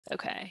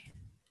Okay.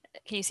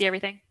 Can you see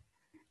everything?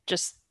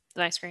 Just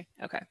my screen?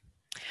 Okay.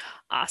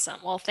 Awesome.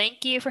 Well,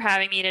 thank you for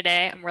having me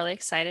today. I'm really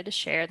excited to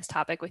share this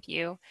topic with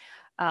you.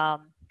 We're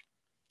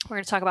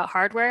going to talk about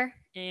hardware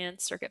and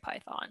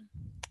CircuitPython.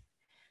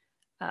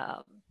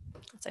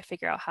 Once I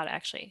figure out how to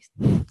actually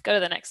go to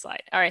the next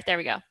slide. All right, there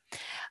we go.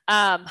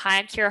 Hi,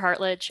 I'm Kira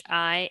Hartlage.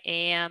 I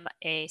am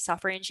a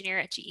software engineer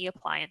at GE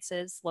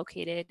Appliances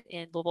located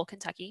in Louisville,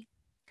 Kentucky.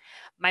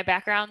 My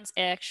background's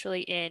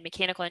actually in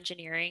mechanical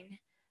engineering.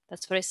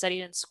 That's what I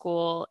studied in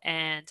school,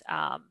 and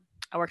I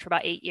worked for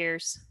about 8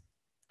 years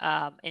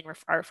in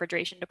our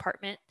refrigeration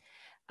department,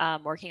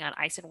 working on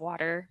ice and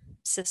water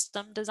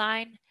system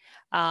design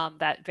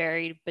that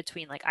varied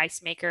between like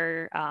ice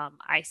maker,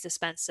 ice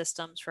dispense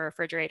systems for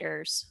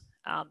refrigerators,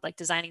 like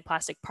designing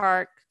plastic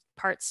parts,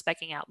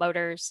 speccing out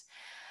motors,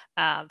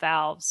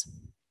 valves,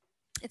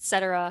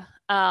 etc.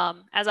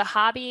 As a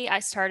hobby, I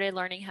started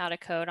learning how to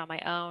code on my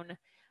own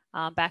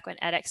back when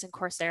edX and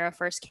Coursera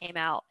first came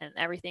out and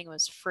everything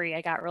was free.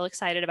 I got real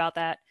excited about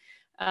that.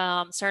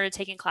 Started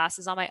taking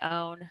classes on my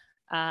own.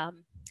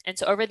 And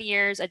so over the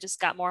years, I just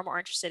got more and more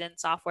interested in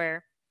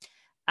software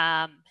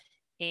and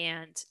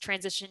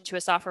transitioned to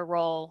a software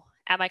role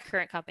at my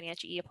current company at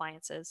GE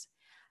Appliances.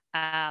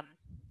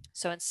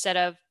 So instead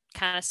of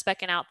kind of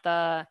speccing out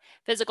the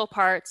physical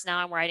parts, now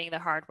I'm writing the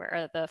hardware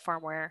or the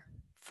firmware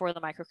for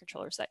the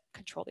microcontrollers that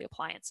control the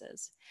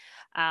appliances.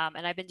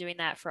 And I've been doing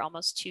that for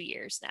almost 2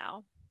 years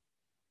now.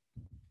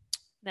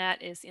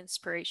 That is the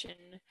inspiration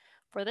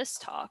for this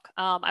talk.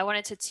 I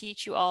wanted to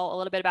teach you all a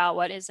little bit about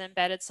what is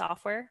embedded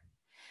software,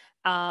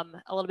 a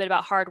little bit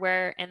about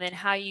hardware, and then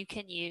how you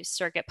can use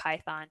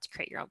CircuitPython to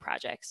create your own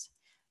projects.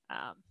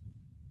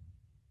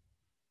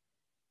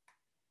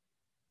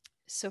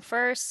 So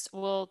first,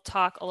 we'll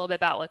talk a little bit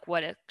about like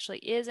what actually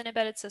is an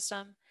embedded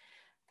system.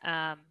 So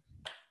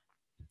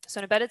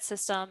an embedded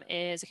system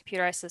is a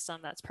computerized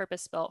system that's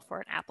purpose-built for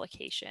an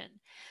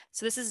application.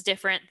 So this is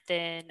different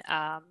than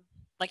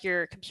like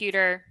your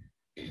computer.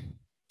 It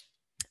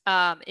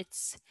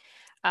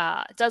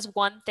does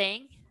one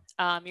thing.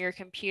 Your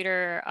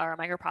computer or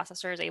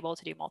microprocessor is able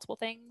to do multiple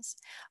things.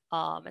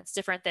 It's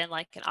different than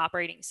like an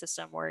operating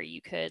system where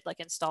you could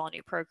like install a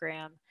new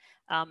program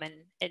and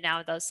it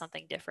now does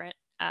something different.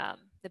 The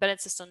embedded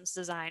system is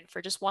designed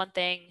for just one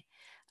thing.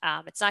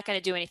 It's not going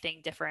to do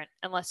anything different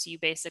unless you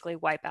basically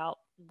wipe out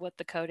what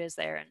the code is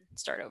there and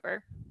start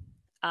over.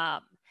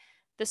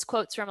 This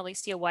quote's from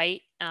Alicia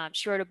White.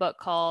 She wrote a book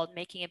called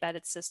Making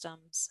Embedded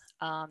Systems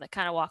that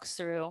kind of walks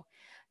through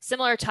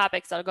similar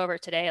topics I'll go over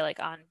today, like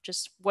on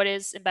just what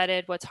is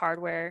embedded, what's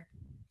hardware,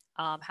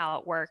 how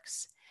it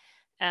works,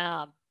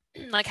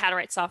 like how to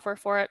write software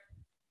for it.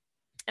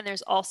 And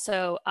there's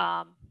also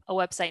a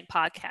website and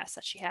podcast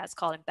that she has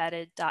called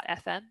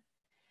embedded.fm.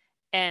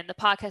 And the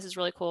podcast is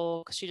really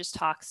cool because she just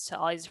talks to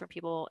all these different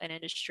people in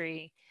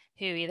industry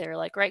who either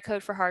like write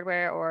code for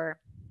hardware or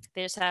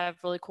they just have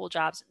really cool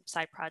jobs and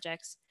side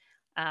projects.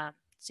 So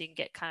you can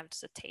get kind of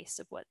just a taste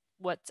of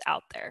what's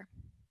out there.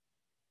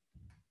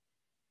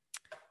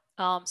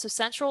 So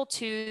central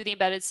to the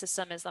embedded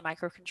system is the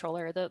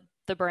microcontroller,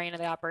 the brain of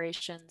the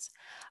operations.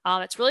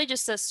 It's really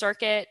just a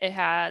circuit. It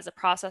has a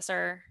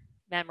processor,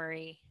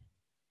 memory,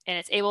 and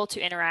it's able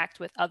to interact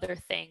with other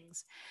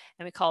things.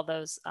 And we call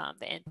those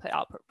the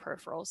input-output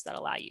peripherals that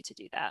allow you to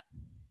do that.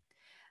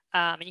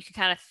 And you can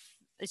kind of,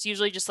 it's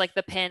usually just like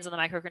the pins on the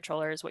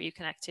microcontroller is what you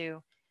connect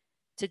to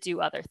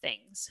do other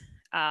things.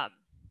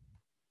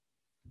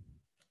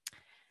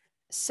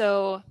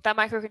 So that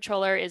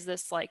microcontroller is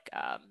this like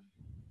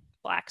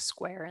black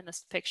square in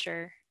this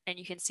picture, and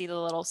you can see the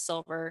little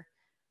silver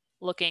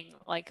looking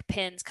like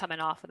pins coming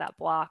off of that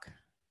block.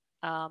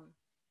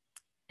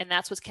 And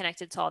that's what's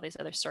connected to all these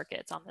other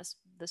circuits on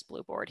this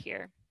blue board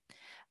here.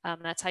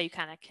 That's how you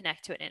kind of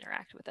connect to it and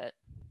interact with it.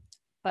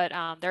 But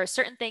there are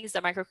certain things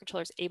that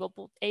microcontrollers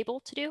able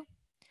to do.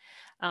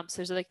 So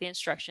there's like the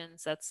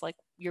instructions, that's like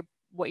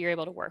what you're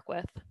able to work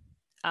with.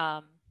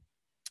 The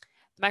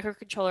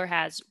microcontroller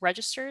has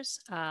registers,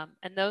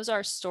 and those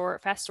are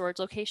fast storage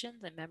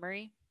locations in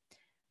memory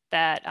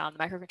that the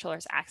microcontroller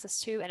has access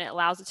to, and it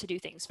allows it to do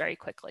things very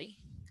quickly.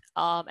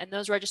 And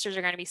those registers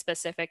are going to be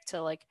specific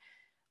to like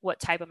what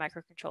type of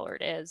microcontroller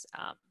it is.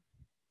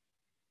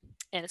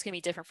 And it's going to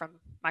be different from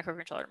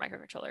microcontroller to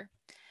microcontroller.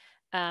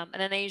 And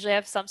then they usually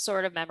have some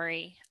sort of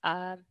memory,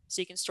 so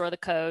you can store the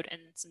code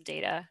and some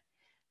data.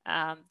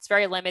 It's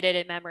very limited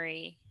in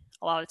memory.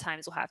 A lot of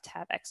times we'll have to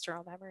have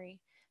external memory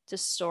to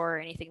store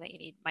anything that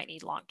you might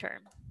need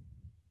long-term.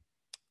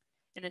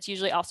 And it's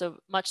usually also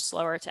much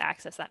slower to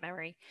access that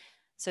memory.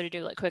 So to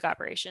do like quick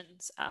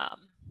operations,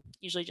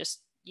 usually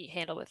just you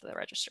handle with the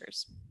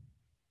registers.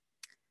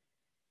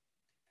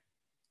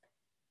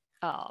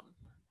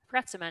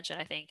 Forgot to mention,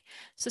 I think.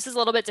 So this is a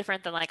little bit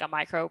different than like a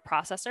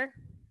microprocessor.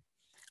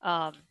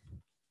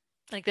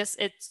 Like this,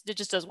 it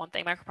just does one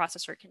thing.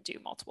 Microprocessor can do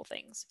multiple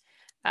things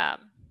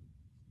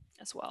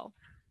as well.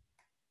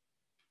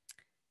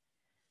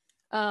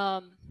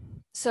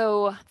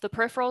 So the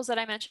peripherals that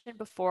I mentioned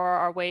before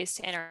are ways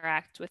to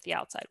interact with the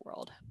outside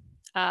world.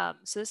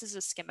 So this is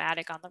a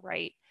schematic on the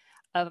right.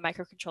 of a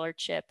microcontroller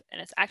chip,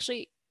 and it's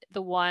actually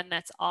the one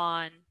that's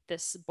on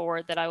this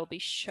board that I will be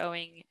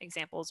showing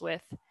examples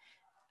with.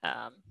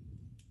 Let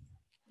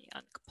me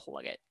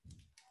unplug it. I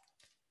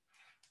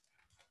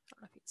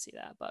don't know if you can see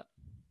that, but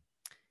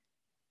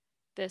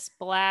this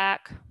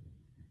black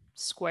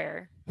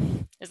square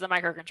is the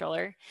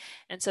microcontroller.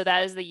 And so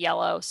that is the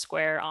yellow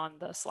square on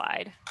the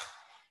slide.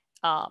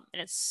 And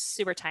it's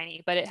super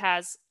tiny, but it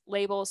has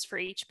labels for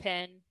each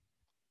pin.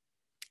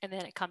 And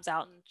then it comes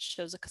out and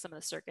shows some of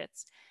the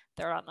circuits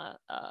that are on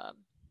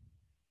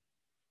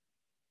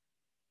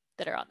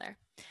there.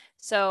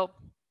 So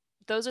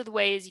those are the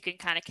ways you can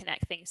kind of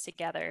connect things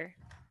together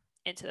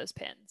into those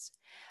pins.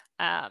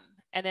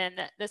 And then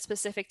that's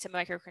specific to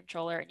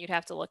microcontroller, and you'd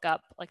have to look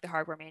up like the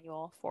hardware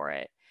manual for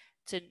it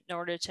in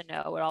order to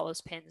know what all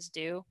those pins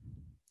do.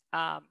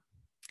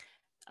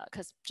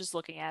 Because just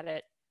looking at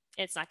it,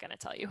 it's not going to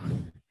tell you.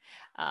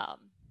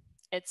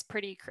 It's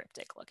pretty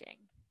cryptic looking.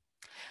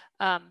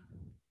 But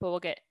we'll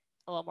get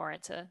a little more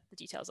into the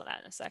details on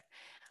that in a sec.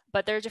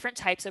 But there are different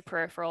types of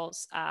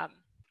peripherals.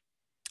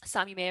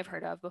 Some you may have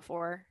heard of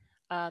before.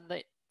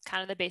 The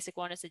kind of the basic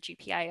one is the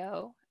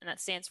GPIO, and that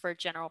stands for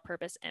General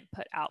Purpose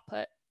Input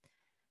Output.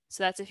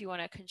 So that's if you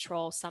want to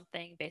control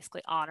something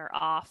basically on or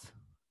off,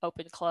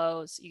 open,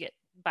 close. You get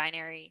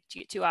binary,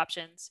 you get two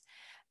options.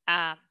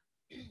 And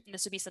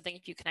this would be something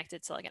if you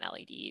connected to like an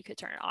LED, you could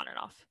turn it on and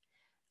off.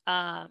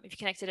 If you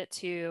connected it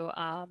to,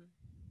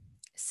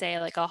 say,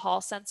 like a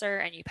Hall sensor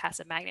and you pass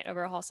a magnet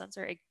over a Hall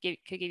sensor, it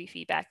could give you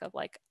feedback of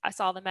like, I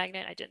saw the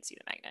magnet, I didn't see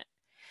the magnet.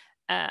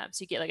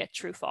 So you get like a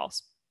true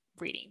false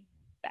reading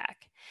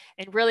back.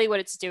 And really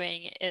what it's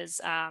doing is,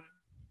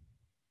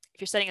 if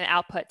you're setting the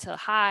output to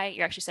high,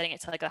 you're actually setting it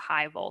to like a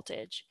high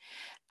voltage.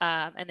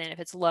 And then if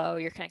it's low,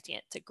 you're connecting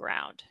it to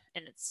ground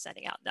and it's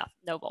sending out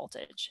no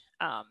voltage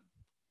to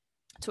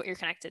what you're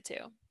connected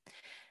to.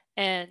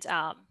 And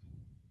I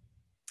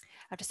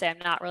have to say, I'm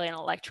not really an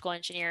electrical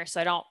engineer,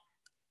 so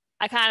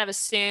I kind of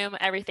assume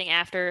everything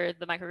after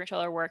the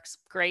microcontroller works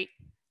great.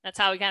 That's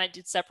how we kind of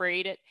did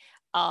separate it.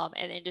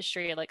 In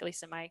industry, like at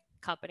least in my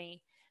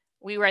company,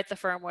 we write the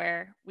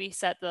firmware, we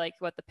set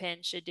what the pin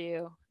should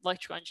do.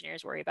 Electrical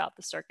engineers worry about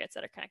the circuits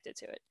that are connected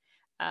to it.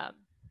 But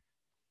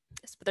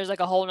there's like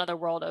a whole nother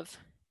world of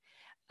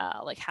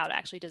like how to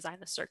actually design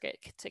the circuit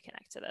to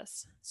connect to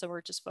this. So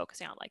we're just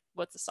focusing on like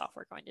what's the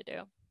software going to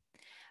do.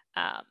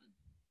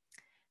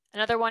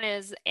 Another one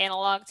is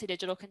analog to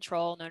digital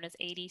control, known as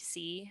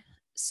ADC.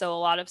 So a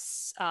lot of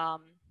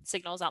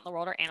signals out in the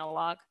world are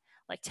analog,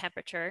 like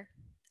temperature.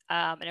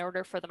 In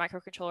order for the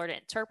microcontroller to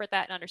interpret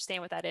that and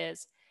understand what that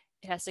is,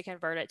 it has to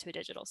convert it to a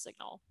digital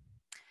signal.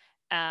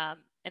 And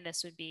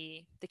this would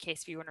be the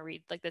case if you want to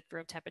read like the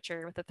room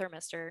temperature with the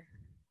thermistor.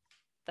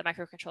 The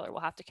microcontroller will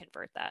have to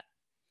convert that.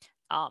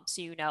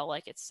 So you know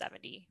like it's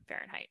 70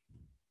 Fahrenheit.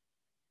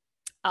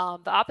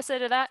 The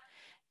opposite of that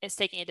is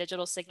taking a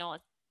digital signal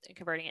and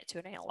converting it to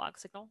an analog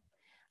signal.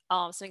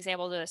 Some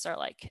examples of this are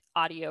like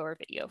audio or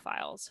video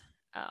files.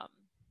 And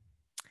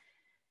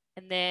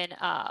then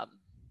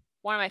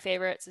one of my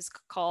favorites is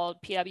called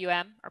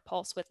PWM, or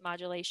pulse width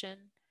modulation.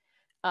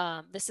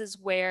 This is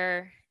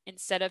where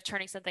instead of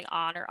turning something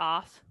on or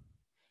off,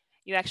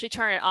 you actually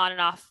turn it on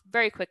and off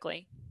very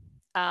quickly.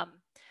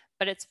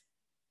 But it's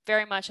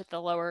very much at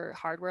the lower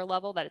hardware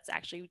level that it's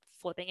actually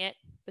flipping it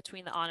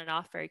between the on and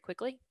off very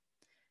quickly.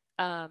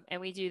 And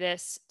we do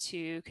this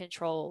to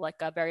control like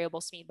a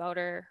variable speed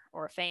motor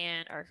or a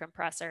fan or a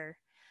compressor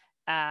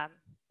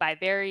by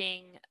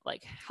varying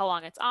like how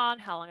long it's on,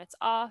 how long it's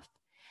off.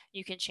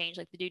 You can change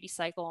like the duty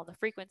cycle and the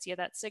frequency of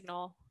that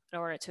signal in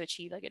order to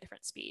achieve like a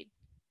different speed.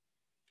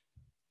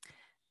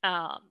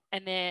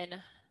 And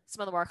then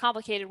some of the more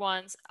complicated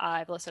ones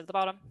I've listed at the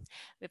bottom.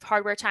 We have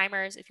hardware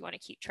timers if you want to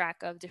keep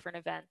track of different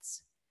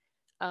events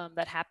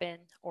that happen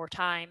or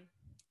time.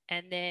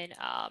 And then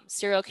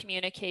serial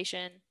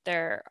communication.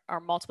 There are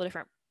multiple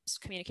different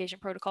communication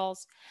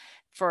protocols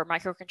for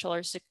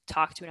microcontrollers to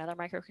talk to another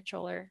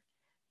microcontroller.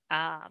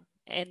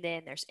 And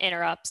then there's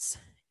interrupts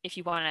if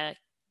you want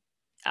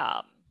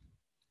to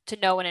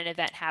know when an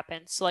event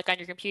happens. So like on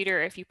your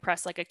computer, if you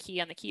press like a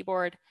key on the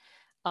keyboard,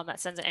 that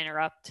sends an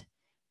interrupt.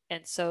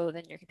 And so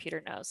then your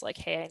computer knows like,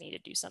 hey, I need to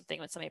do something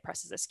when somebody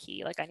presses this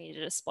key, like I need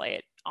to display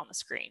it on the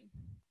screen.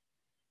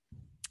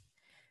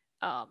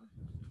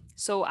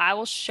 So I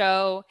will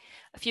show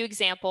a few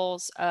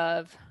examples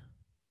of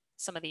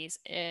some of these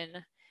in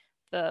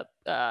the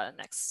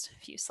next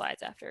few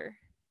slides after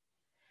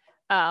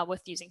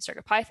with using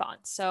CircuitPython.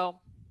 So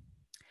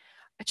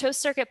I chose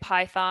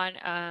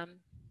CircuitPython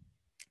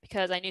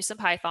because I knew some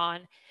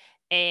Python,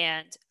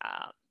 and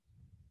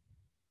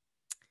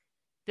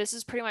this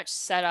is pretty much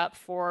set up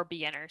for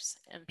beginners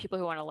and people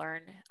who want to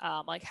learn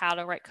like how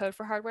to write code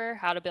for hardware,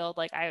 how to build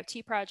like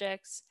IoT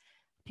projects,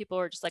 people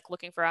who are just like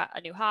looking for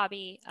a new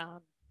hobby.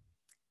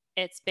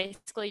 It's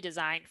basically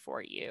designed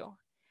for you.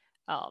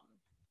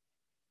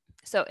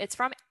 So it's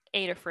from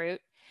Adafruit.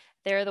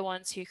 They're the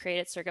ones who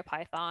created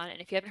CircuitPython.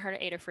 And if you haven't heard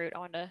of Adafruit, I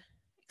want to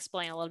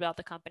explain a little about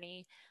the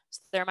company.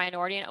 So they're a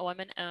minority and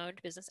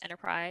women-owned business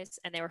enterprise,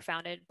 and they were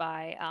founded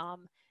by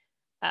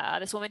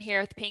This woman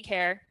here with the pink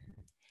hair,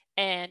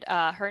 and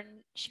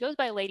she goes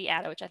by Lady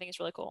Ada, which I think is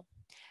really cool.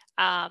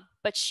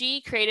 But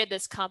she created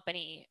this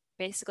company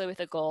basically with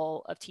a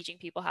goal of teaching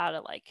people how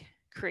to like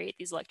create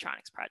these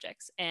electronics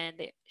projects, and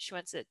she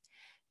wants it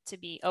to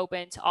be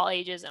open to all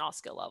ages and all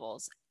skill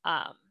levels.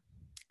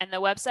 And the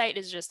website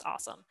is just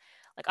awesome.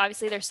 Like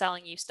obviously they're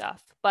selling you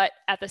stuff, but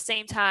at the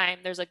same time,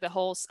 there's like the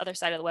whole other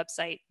side of the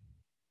website.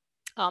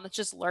 It's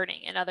just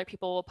learning, and other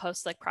people will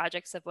post like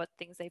projects of what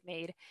things they've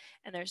made,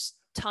 and there's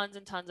tons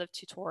and tons of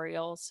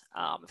tutorials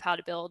of how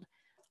to build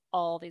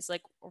all these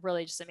like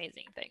really just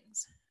amazing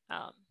things.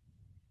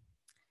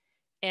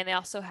 And they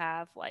also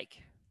have like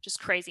just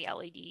crazy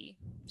LED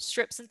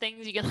strips and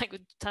things you can like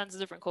with tons of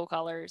different cool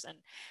colors, and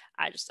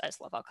I just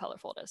love how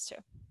colorful it is too.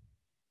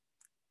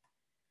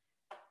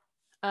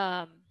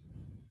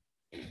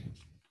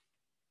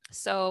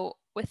 So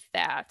with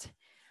that,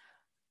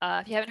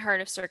 if you haven't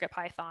heard of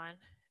CircuitPython,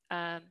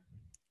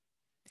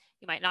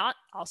 you might not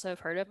also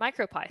have heard of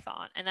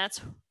MicroPython, and that's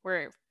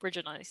where it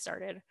originally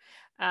started.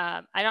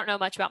 I don't know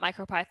much about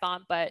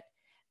MicroPython, but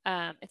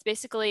it's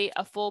basically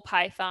a full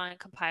Python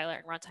compiler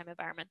and runtime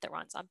environment that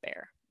runs on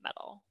bare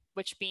metal,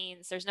 which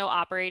means there's no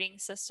operating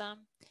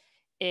system.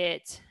 We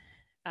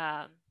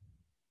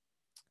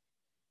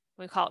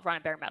call it run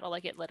on bare metal,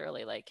 like it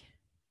literally like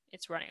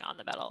it's running on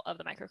the metal of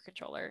the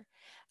microcontroller.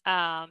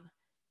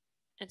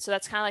 And so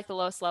that's kind of like the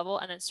lowest level.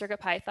 And then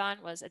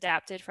CircuitPython was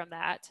adapted from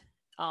that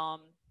and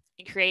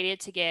created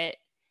to get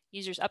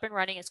users up and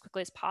running as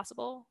quickly as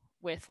possible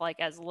with like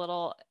as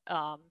little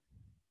kind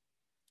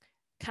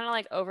of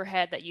like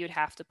overhead that you'd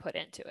have to put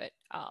into it.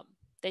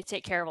 They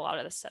take care of a lot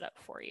of the setup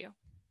for you.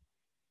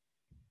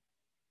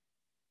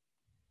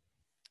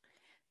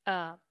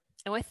 And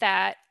with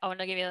that, I want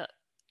to give you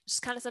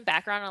just kind of some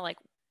background on like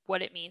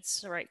what it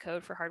means to write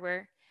code for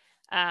hardware.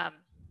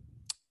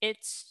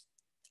 It's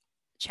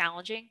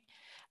challenging.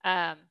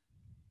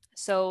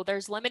 So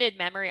there's limited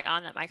memory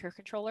on that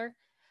microcontroller.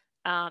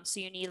 So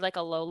you need like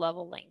a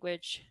low-level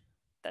language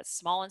that's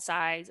small in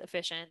size,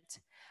 efficient.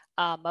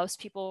 Most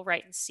people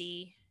write in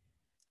C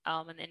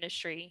in the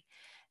industry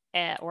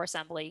or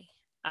assembly.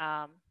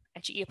 At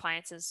GE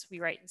Appliances, we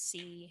write in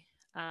C.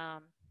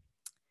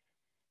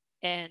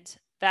 And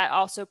that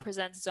also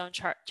presents its own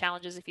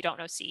challenges if you don't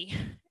know C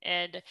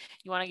and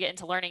you want to get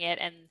into learning it,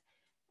 and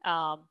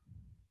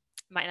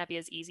might not be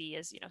as easy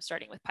as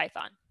starting with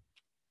Python.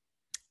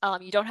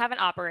 You don't have an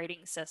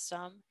operating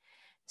system,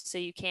 so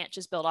you can't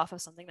just build off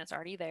of something that's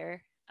already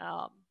there.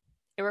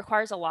 It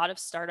requires a lot of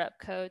startup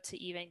code to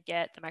even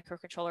get the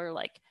microcontroller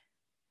like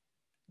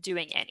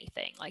doing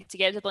anything. Like to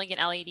get it to blink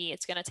an LED,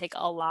 it's going to take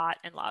a lot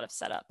of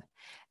setup.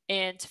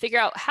 And to figure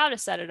out how to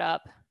set it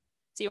up,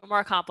 it's even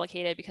more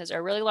complicated because there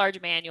are really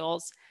large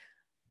manuals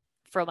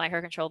for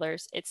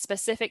microcontrollers. It's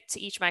specific to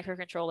each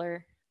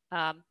microcontroller.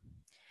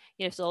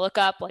 You have to look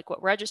up like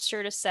what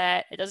register to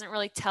set. It doesn't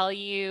really tell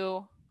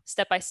you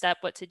step by step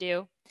what to do,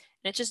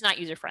 and it's just not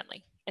user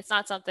friendly. It's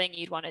not something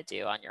you'd want to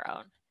do on your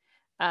own.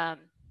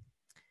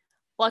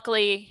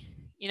 Luckily,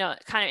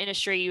 kind of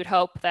industry, you would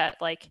hope that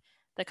like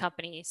the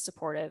company is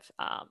supportive,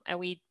 and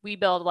we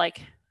build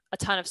like a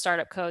ton of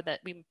startup code that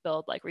we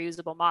build like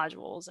reusable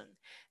modules and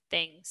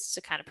things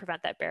to kind of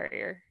prevent that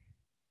barrier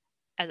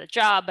as a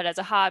job, but as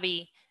a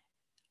hobby,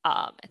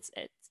 it's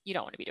you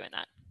don't want to be doing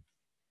that.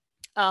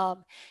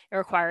 It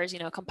requires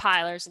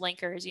compilers,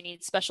 linkers. You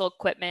need special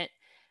equipment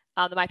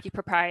that might be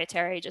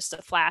proprietary just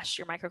to flash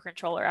your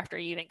microcontroller after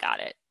you even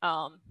got it.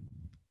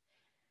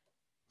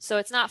 So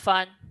it's not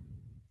fun,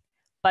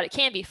 but it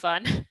can be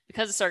fun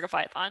because of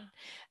CircuitPython.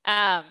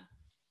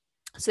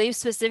 So they've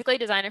specifically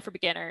designed it for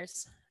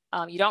beginners.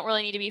 You don't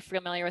really need to be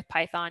familiar with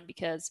Python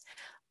because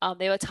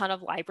they have a ton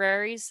of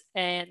libraries,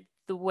 and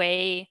the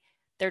way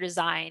they're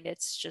designed,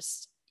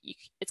 it's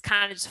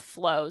kind of just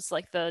flows.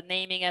 Like the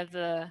naming of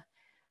the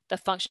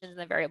functions and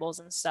the variables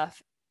and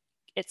stuff,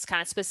 it's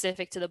kind of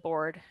specific to the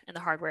board and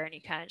the hardware, and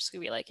you kind of just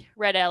be like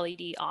red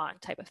LED on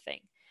type of thing.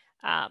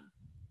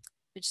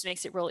 It just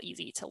makes it real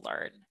easy to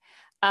learn.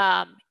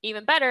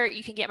 Even better,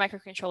 you can get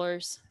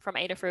microcontrollers from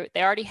Adafruit.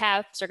 They already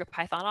have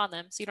CircuitPython on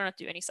them, so you don't have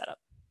to do any setup.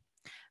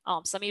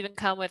 Some even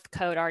come with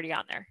code already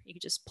on there. You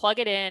can just plug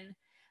it in.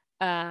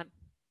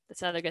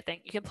 That's another good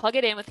thing. You can plug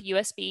it in with a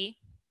USB,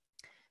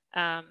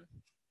 and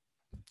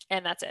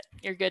that's it.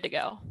 You're good to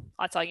go.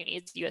 That's all you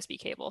need is a USB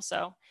cable.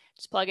 So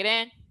just plug it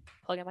in,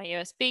 plug in my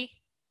USB,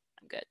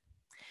 I'm good.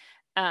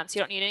 So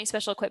you don't need any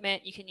special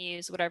equipment. You can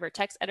use whatever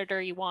text editor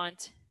you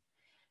want.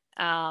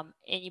 And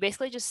you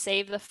basically just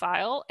save the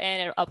file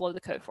and it'll upload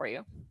the code for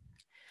you.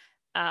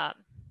 And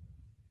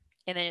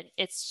then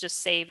it's just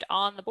saved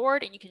on the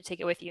board, and you can take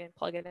it with you and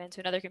plug it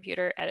into another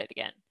computer, edit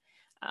again.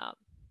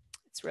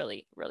 It's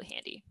really, really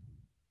handy.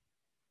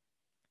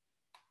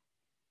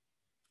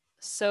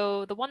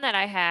 So the one that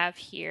I have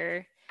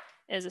here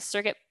is a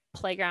Circuit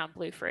Playground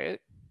Bluefruit.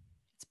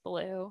 It's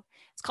blue.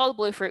 It's called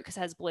Bluefruit because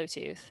it has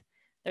Bluetooth.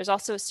 There's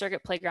also a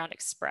Circuit Playground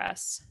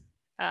Express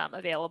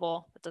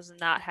available that does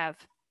not have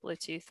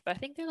Bluetooth, but I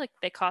think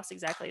they cost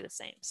exactly the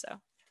same. So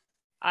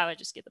I would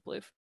just get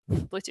the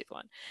Bluetooth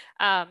one.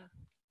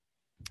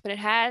 But it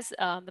has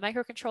the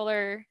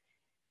microcontroller.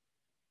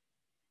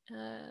 I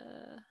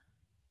don't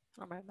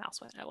know where my mouse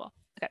went. Oh well.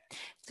 Okay.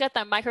 It's got the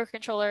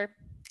microcontroller,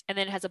 and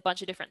then it has a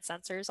bunch of different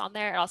sensors on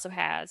there. It also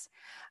has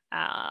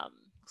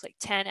looks like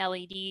 10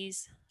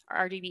 LEDs,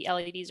 RGB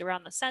LEDs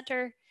around the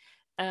center.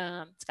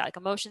 It's got like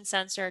a motion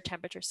sensor,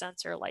 temperature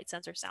sensor, light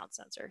sensor, sound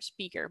sensor,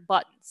 speaker,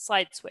 button,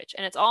 slide switch,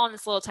 and it's all in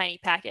this little tiny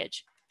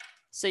package.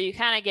 So you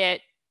kind of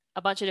get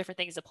a bunch of different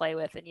things to play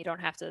with, and you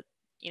don't have to,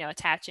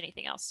 attach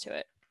anything else to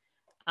it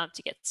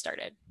to get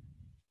started.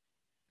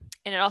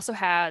 And it also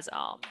has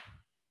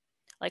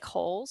like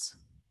holes,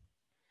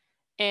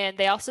 and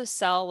they also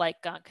sell like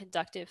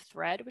conductive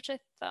thread, which I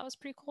thought was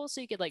pretty cool. So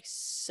you could like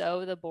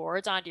sew the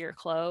boards onto your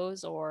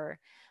clothes, or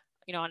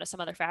onto some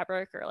other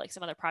fabric, or like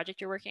some other project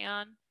you're working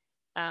on,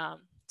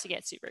 to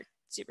get super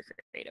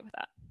creative with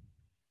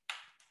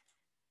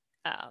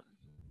that.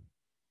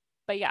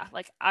 But yeah,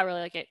 like I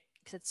really like it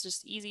because it's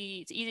just easy.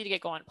 It's easy to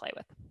get going and play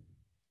with.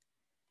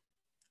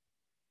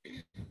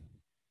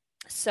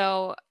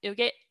 So you'll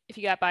get, if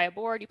you got buy a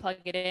board, you plug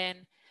it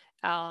in,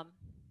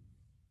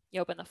 you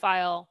open the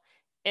file.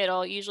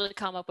 It'll usually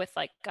come up with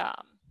like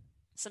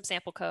some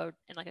sample code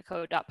in like a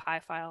code.py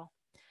file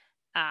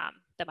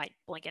that might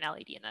blink an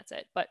LED, and that's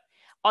it. But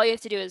all you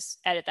have to do is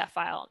edit that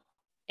file,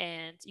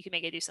 and you can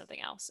make it do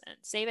something else and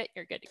save it.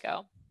 You're good to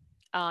go.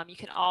 You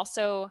can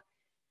also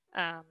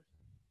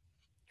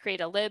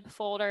create a lib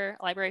folder,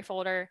 library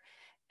folder,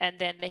 and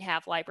then they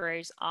have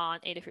libraries on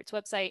Adafruit's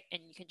website,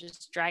 and you can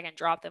just drag and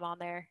drop them on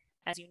there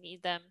as you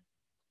need them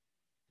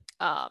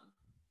to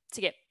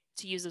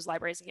use those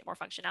libraries and get more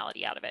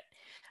functionality out of it.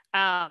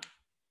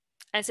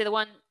 And so the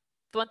one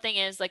thing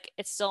is, like,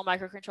 it's still a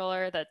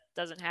microcontroller that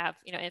doesn't have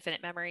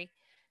infinite memory,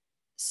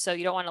 so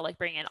you don't want to like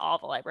bring in all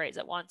the libraries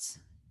at once.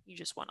 You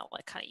just want to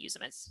like kind of use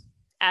them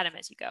add them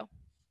as you go.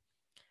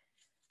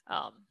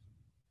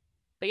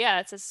 But yeah,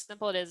 it's as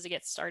simple as it is to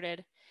get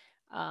started.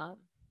 And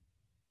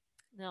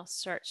I'll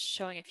start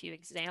showing a few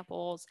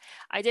examples.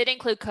 I did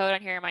include code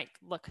on here. It might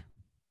look,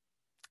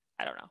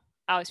 I don't know.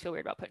 I always feel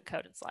weird about putting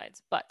code in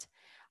slides, but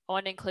I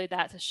wanted to include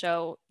that to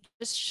show,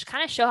 just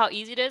kind of show how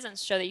easy it is and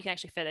show that you can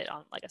actually fit it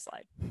on like a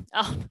slide.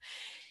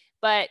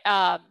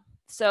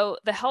 So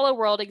the hello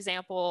world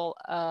example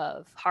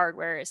of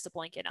hardware is the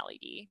blinking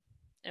LED,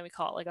 and we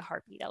call it like a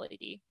heartbeat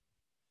LED.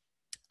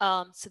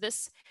 So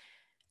this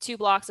 2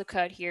 blocks of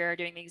code here are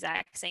doing the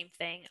exact same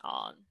thing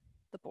on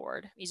the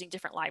board using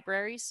different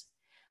libraries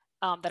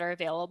that are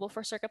available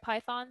for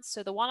CircuitPython.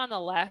 So the one on the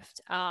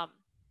left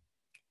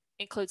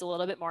includes a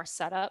little bit more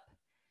setup.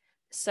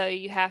 So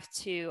you have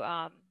to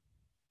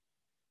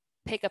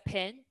pick a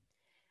pin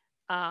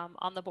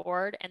on the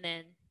board and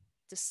then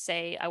just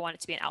say, I want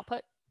it to be an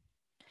output.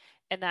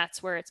 And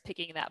that's where it's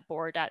picking that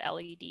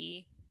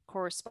board.led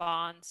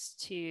corresponds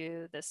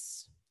to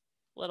this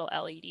little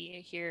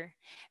LED here.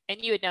 And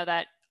you would know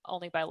that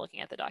only by looking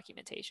at the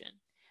documentation,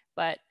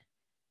 but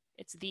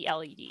it's the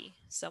LED,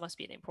 so it must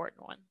be an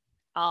important one.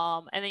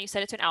 And then you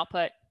set it to an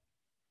output,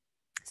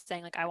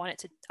 saying like, I want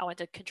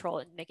to control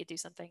it and make it do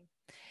something.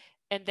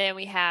 And then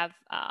we have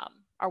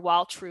our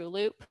while true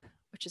loop,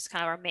 which is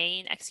kind of our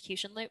main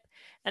execution loop.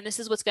 And this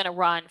is what's going to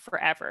run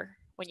forever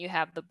when you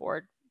have the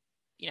board,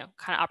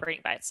 kind of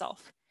operating by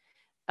itself.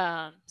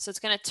 So it's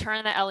going to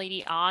turn the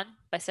LED on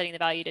by setting the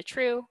value to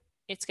true.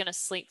 It's going to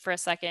sleep for a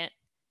second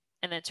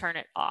and then turn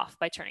it off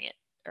by turning it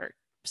or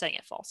setting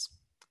it false.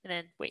 And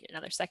then wait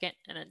another second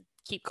and then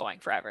keep going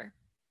forever.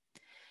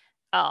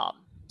 So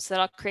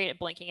that'll create a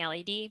blinking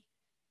LED.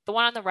 The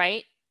one on the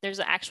right, there's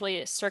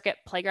actually a Circuit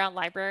Playground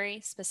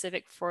library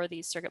specific for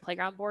these Circuit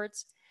Playground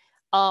boards,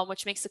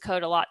 which makes the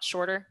code a lot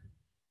shorter.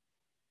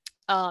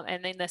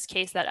 And in this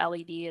case, that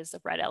LED is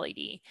the red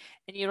LED.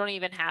 And you don't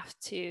even have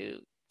to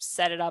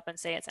set it up and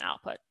say it's an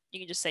output. You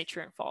can just say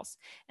true and false.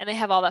 And they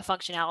have all that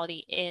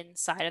functionality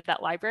inside of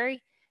that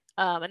library.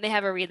 And they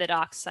have a read the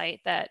docs site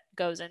that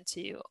goes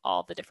into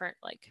all the different,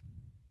 like,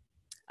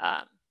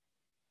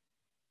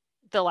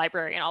 the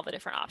library and all the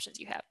different options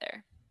you have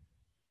there.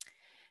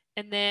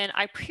 And then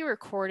I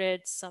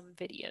pre-recorded some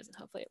videos, and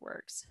hopefully it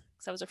works,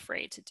 because I was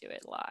afraid to do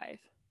it live.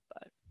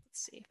 But let's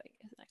see if I can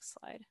get the next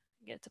slide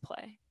and get it to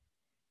play.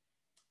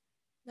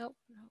 Nope,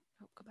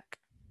 go back.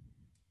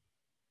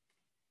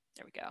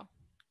 There we go.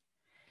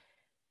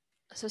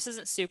 So this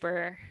isn't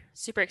super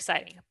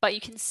exciting, but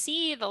you can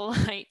see the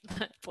light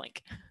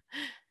blink.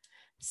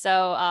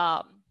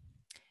 So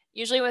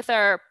usually with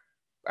our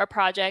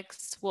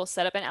projects, we'll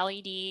set up an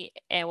LED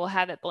and we'll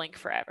have it blink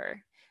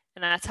forever.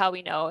 And that's how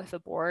we know if a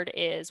board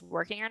is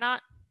working or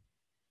not.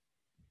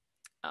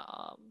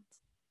 No,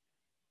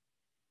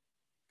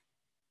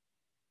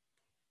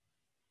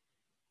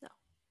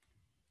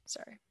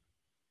 sorry.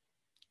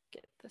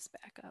 Get this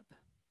back up.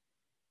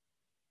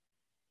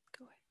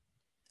 Go away.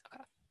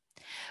 Okay.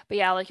 But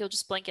yeah, like you'll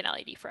just blink an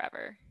LED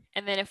forever.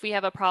 And then if we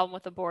have a problem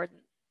with the board,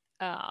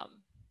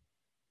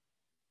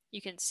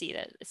 you can see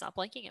that it's not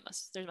blinking.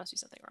 There must be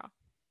something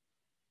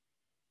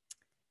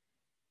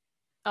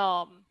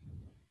wrong.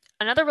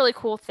 Another really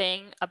cool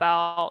thing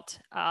about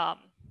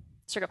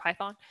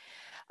CircuitPython,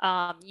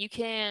 you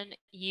can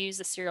use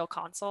the serial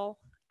console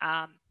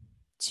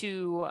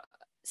to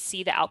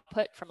see the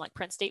output from like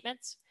print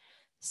statements.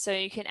 So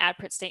you can add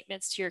print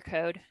statements to your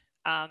code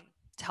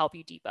to help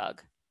you debug.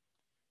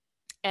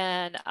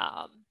 And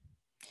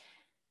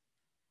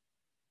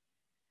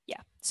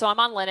yeah, so I'm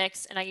on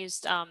Linux and I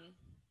used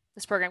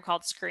this program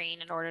called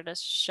Screen in order to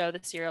show the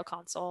serial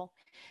console.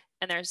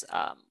 And there's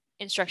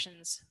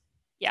instructions,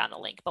 yeah, on the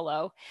link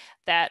below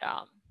that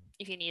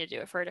if you need to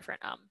do it for a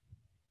different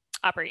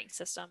operating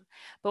system.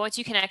 But once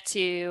you connect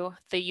to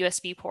the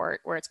USB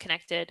port where it's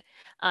connected,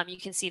 you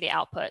can see the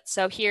output.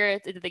 So here,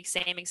 the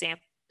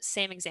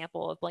same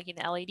example of blinking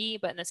the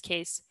LED, but in this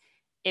case,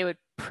 it would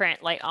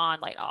print light on,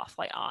 light off,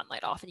 light on,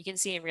 light off. And you can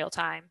see in real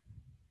time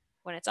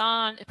when it's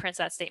on, it prints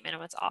that statement, and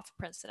when it's off, it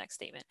prints the next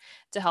statement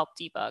to help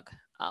debug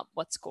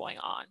what's going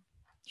on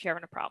if you're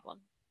having a problem.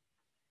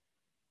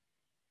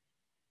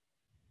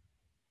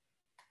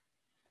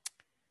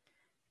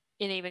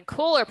 An even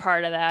cooler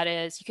part of that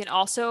is you can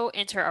also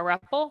enter a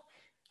REPL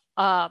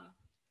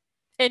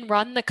and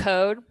run the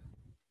code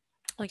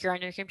like you're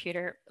on your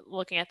computer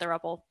looking at the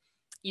REPL.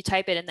 You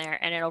type it in there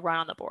and it'll run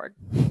on the board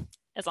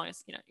as long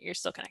as you're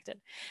still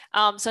connected.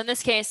 So in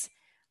this case,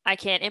 I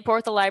can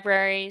import the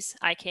libraries.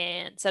 I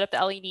can set up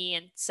the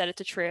LED and set it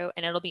to true,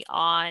 and it'll be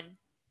on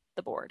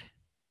the board.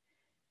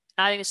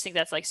 I just think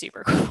that's like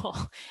super cool.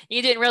 You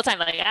can do it in real time.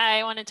 Like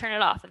I want to turn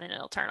it off, and then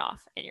it'll turn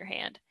off in your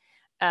hand.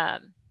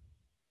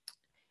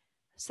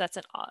 So that's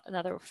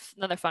another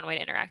fun way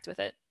to interact with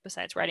it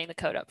besides writing the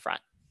code up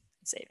front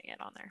and saving it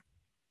on there.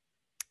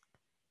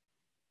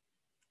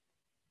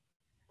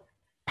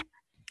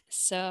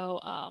 So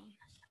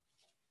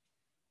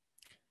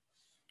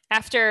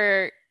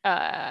after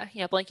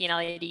blinking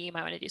LED, you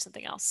might want to do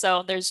something else.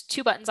 So there's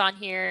 2 buttons on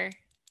here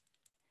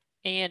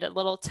and a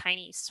little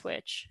tiny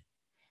switch.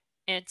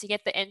 And to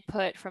get the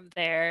input from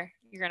there,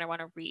 you're going to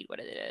want to read what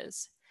it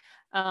is.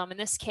 In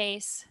this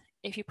case,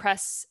 if you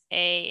press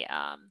a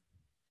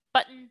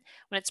button,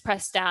 when it's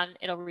pressed down,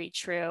 it'll read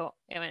true,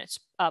 and when it's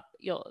up,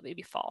 it'll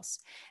be false.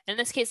 And in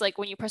this case, like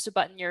when you press a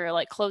button, you're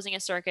like closing a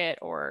circuit,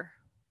 or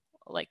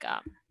like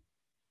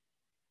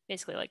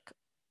basically like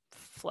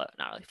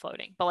not really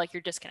floating, but like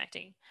you're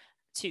disconnecting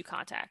 2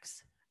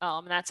 contacts.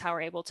 And that's how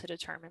we're able to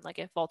determine like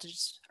if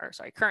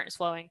current is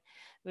flowing.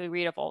 We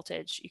read a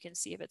voltage, you can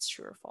see if it's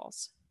true or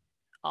false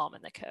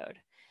in the code.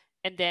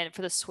 And then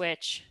for the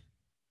switch,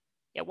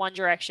 yeah, one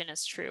direction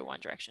is true, one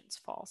direction is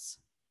false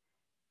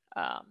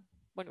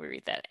when we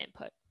read that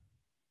input.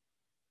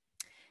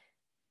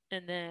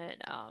 And then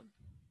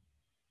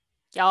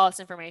yeah, all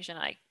this information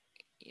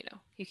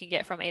you can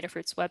get from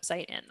Adafruit's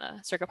website and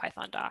the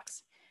CircuitPython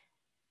docs.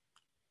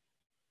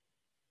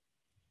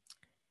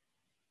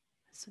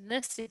 So in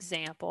this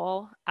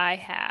example, I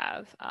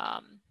have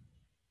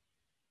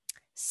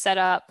set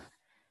up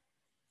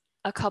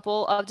a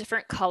couple of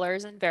different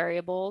colors and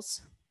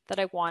variables that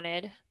I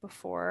wanted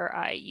before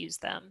I use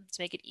them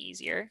to make it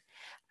easier.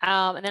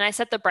 And then I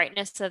set the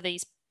brightness of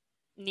these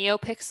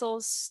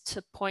neopixels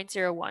to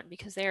 0.01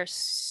 because they are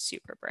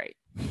super bright.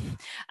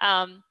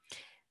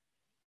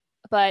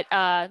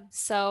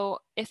 So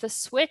if the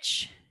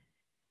switch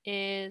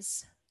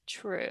is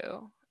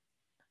true,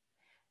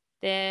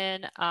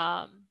 then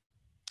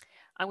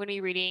I'm going to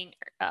be reading,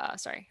 I'll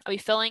be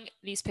filling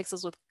these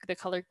pixels with the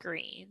color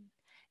green.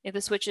 If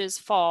the switch is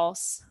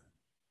false,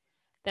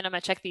 then I'm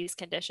going to check these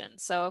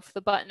conditions. So if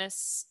the button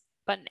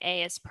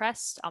A is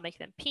pressed, I'll make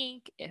them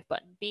pink. If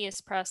button B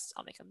is pressed,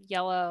 I'll make them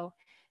yellow.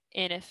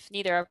 And if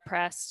neither are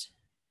pressed,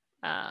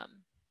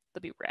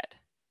 they'll be red.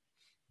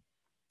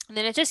 And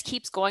then it just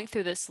keeps going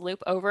through this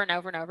loop over and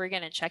over and over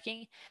again and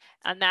checking.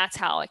 And that's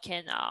how it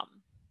can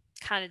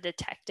kind of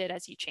detect it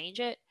as you change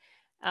it,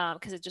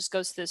 because it just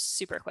goes through this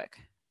super quick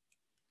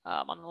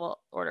on the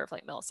order of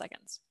like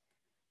milliseconds.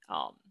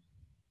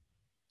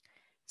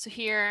 So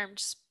here I'm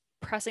just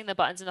pressing the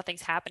buttons and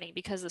nothing's happening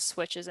because the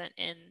switch isn't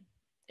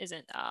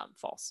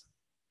false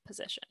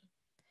position.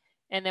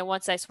 And then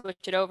once I switch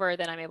it over,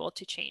 then I'm able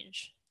to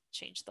change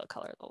the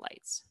color of the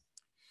lights.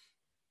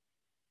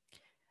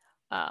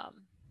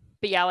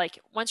 But yeah, like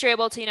once you're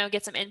able to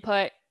get some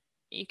input,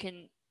 you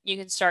can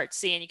start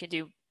seeing you can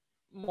do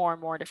more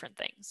and more different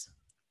things.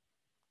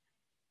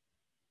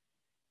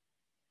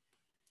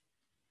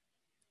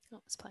 Oh,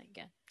 it's playing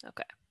again.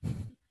 Okay.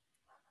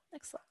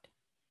 Next slide.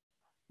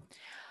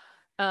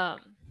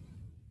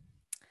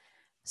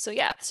 So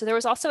yeah, so there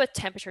was also a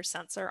temperature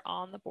sensor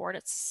on the board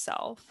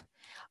itself.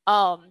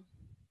 And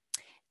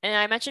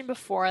I mentioned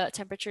before that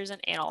temperature is an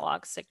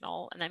analog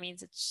signal, and that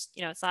means it's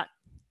it's not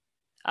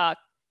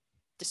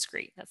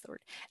discrete. That's the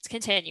word. It's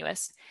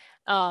continuous.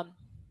 And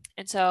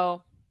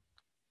so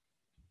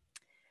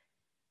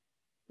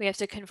we have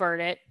to convert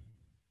it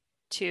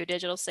to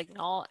digital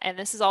signal, and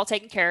this is all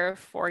taken care of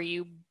for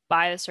you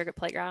by the Circuit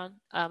Playground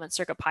and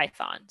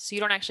CircuitPython. So you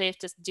don't actually have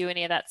to do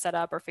any of that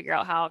setup or figure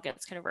out how it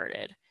gets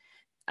converted.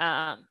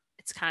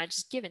 It's kind of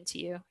just given to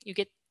you. You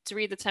get to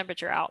read the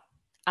temperature out.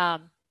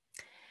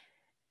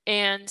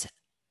 And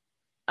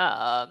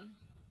a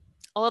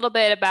little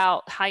bit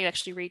about how you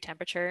actually read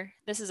temperature.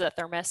 This is a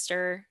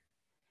thermistor.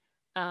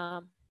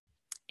 And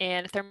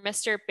And a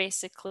thermistor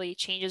basically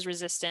changes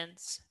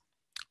resistance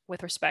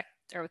with respect,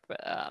 or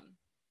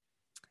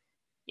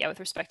with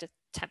respect to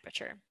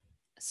temperature.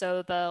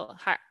 So the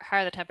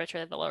higher the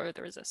temperature, the lower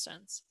the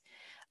resistance.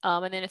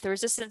 And then if the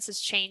resistance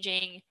is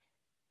changing,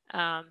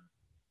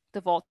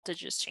 the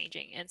voltage is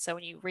changing. And so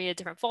when you read a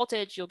different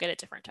voltage, you'll get a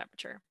different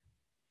temperature.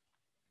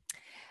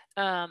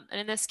 And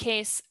in this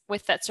case,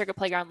 with that Circuit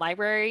Playground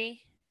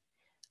library,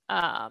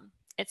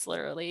 it's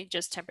literally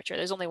just temperature.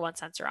 There's only one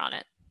sensor on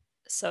it.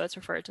 So it's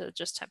referred to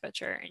just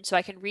temperature. And so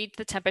I can read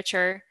the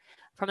temperature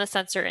from the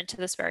sensor into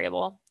this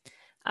variable.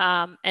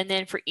 And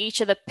then for each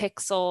of the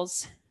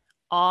pixels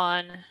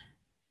on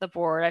the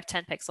board, I have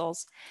 10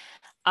 pixels,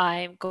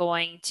 I'm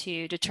going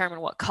to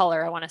determine what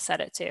color I want to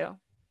set it to.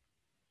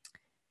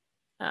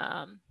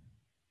 And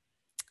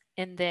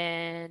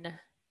then,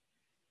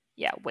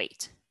 yeah,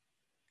 wait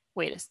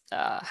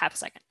half a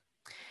second.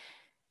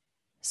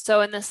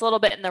 So in this little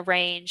bit in the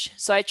range,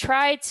 so I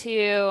tried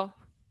to,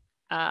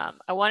 I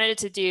wanted it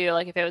to do,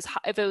 like, if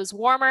it was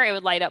warmer, it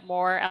would light up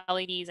more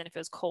LEDs, and if it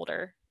was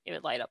colder, it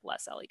would light up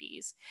less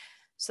LEDs.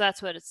 So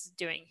that's what it's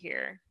doing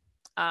here.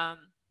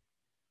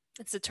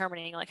 It's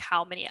determining like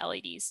how many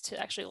LEDs to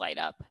actually light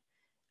up,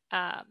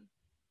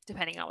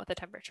 depending on what the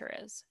temperature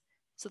is.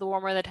 So the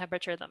warmer the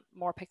temperature, the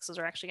more pixels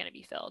are actually going to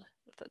be filled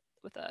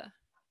with a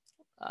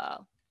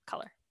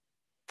color.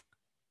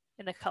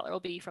 And the color will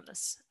be from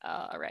this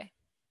array.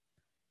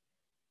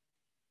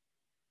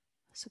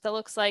 So that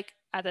looks like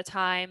at the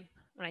time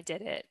when I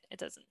did it, it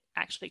doesn't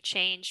actually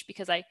change,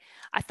 because I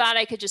thought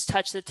I could just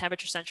touch the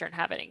temperature sensor and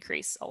have it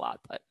increase a lot,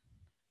 but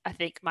I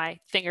think my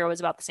finger was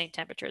about the same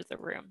temperature as the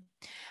room.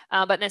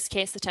 But in this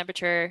case, the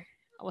temperature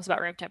was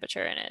about room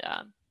temperature, and it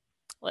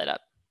lit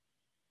up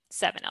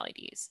 7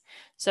 LEDs.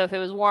 So if it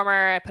was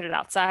warmer, I put it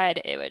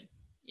outside, it would,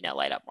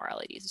 light up more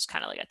LEDs. It's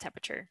kind of like a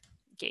temperature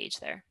gauge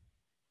there.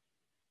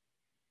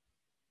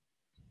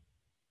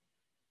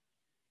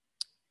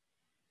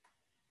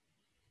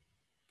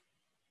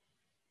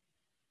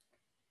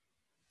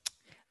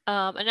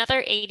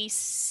 Another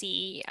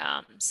ADC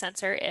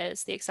sensor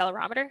is the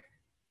accelerometer.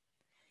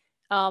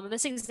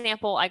 This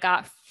example I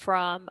got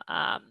from,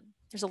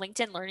 there's a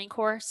LinkedIn learning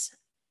course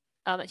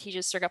that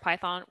teaches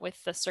CircuitPython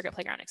with the Circuit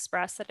Playground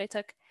Express that I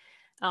took.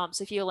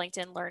 So if you have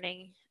LinkedIn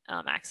learning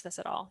access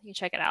at all, you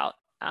check it out.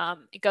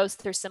 It goes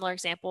through similar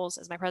examples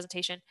as my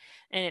presentation,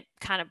 and it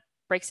kind of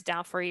breaks it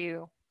down for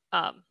you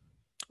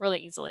really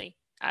easily.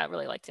 I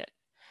really liked it.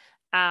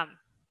 So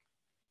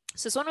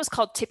this one was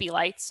called Tippy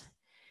Lights,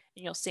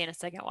 and you'll see in a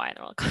second why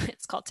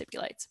it's called Tippy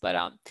Lights. But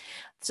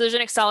so there's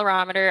an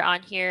accelerometer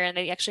on here, and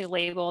they actually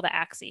label the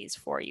axes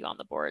for you on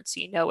the board, so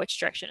you know which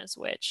direction is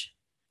which.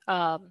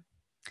 So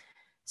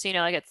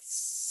like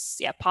it's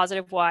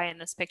positive Y in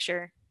this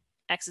picture,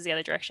 X is the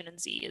other direction, and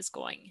Z is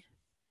going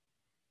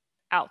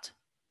out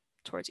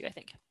towards you, I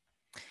think.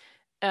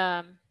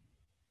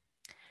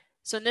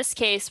 So in this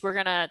case, we're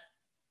gonna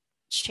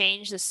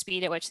change the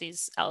speed at which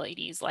these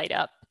LEDs light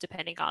up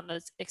depending on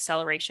the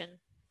acceleration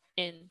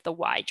in the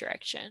Y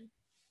direction.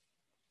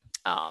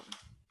 Let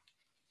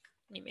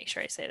me make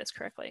sure I say this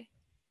correctly.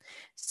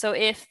 So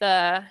if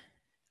the,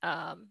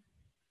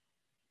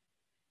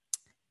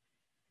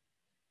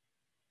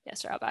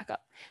 I'll back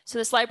up. So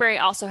this library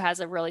also has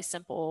a really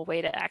simple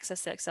way to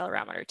access the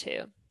accelerometer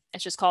too.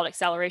 It's just called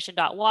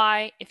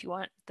acceleration.y. If you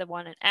want the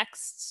one in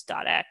x.x.z.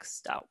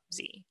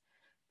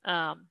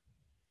 And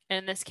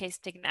in this case,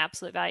 taking the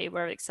absolute value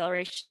wherever the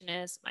acceleration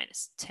is,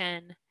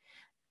 -10.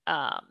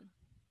 I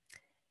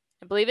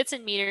believe it's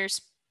in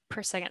meters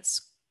per second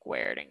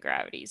squared, and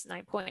gravity is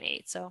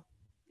 9.8. So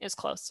it was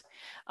close.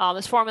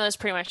 This formula is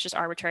pretty much just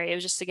arbitrary. It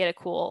was just to get a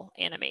cool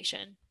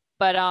animation.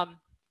 But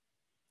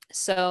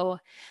so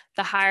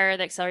the higher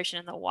the acceleration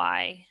in the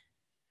y,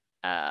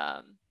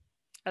 or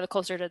the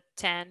closer to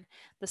 10,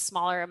 the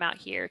smaller amount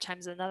here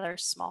times another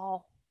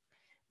small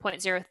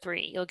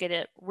 0.03, you'll get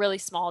a really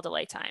small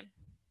delay time.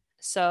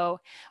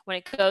 So when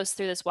it goes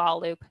through this while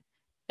loop,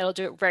 it'll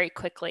do it very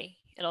quickly.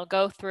 It'll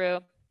go through,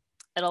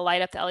 it'll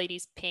light up the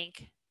LEDs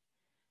pink,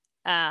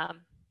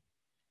 and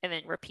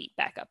then repeat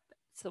back up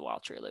to the while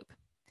true loop.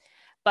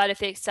 But if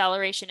the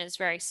acceleration is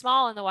very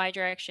small in the Y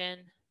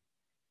direction,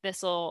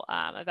 this will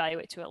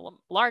evaluate to a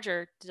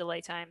larger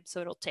delay time,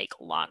 so it'll take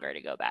longer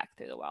to go back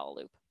through the while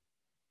loop.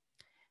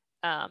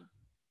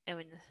 And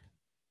when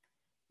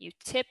you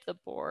tip the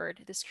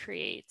board, this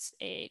creates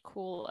a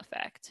cool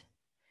effect.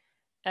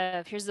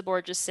 Here's the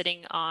board just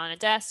sitting on a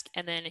desk,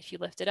 and then if you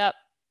lift it up,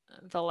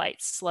 the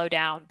lights slow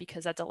down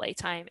because that delay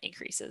time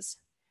increases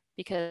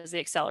because the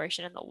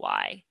acceleration in the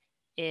Y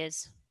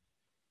is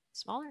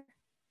smaller.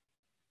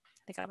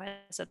 I think I might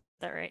have said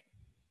that right.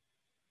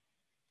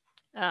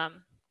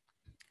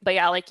 But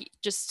yeah, like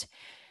just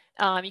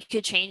you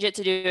could change it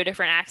to do a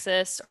different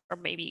axis, or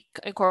maybe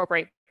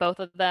incorporate both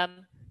of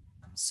them.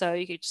 So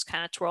you could just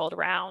kind of twirl it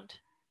around,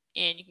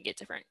 and you can get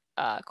different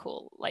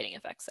cool lighting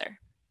effects there.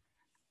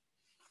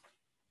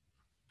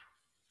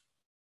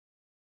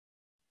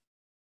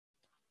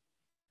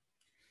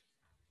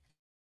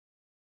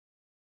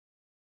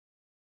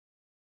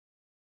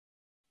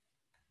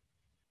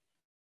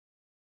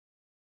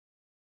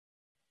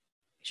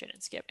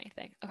 shouldn't skip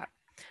anything. Okay.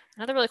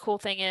 Another really cool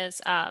thing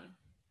is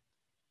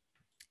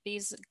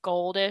these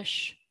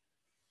goldish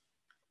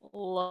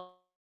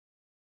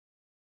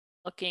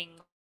looking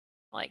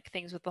like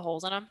things with the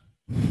holes in them.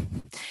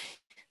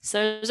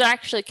 So those are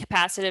actually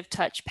capacitive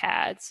touch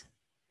pads.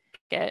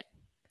 Get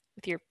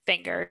with your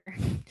finger,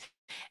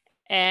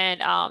 and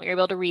you're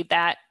able to read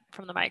that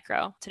from the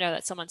micro to know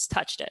that someone's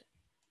touched it.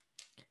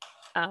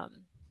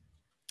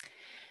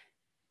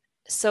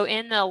 So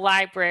in the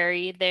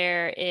library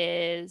there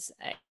is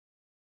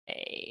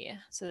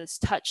so this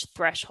touch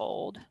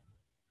threshold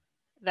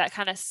that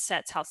kind of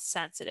sets how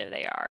sensitive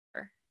they are.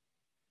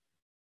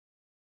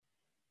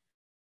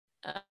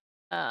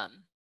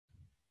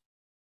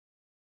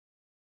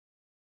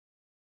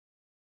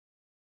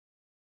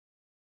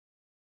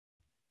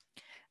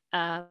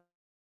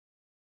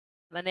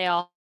 And they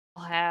all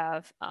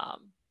have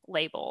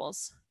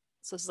labels.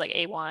 So this is like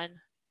A1,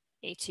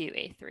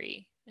 A2,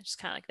 A3. It's just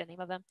kind of like the name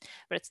of them,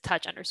 but it's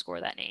touch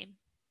underscore that name.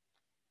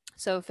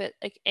 So if it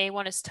like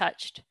A1 is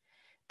touched,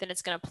 then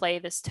it's going to play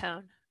this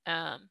tone.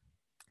 Sorry.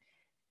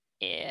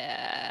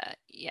 Yeah,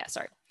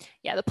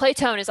 the play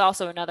tone is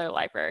also another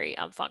library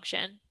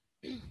function.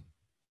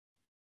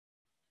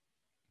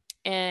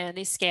 And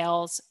these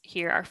scales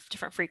here are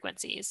different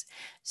frequencies.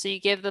 So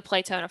you give the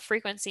play tone a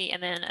frequency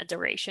and then a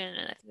duration,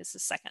 and I think this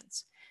is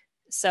seconds.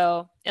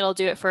 So it'll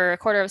do it for a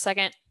quarter of a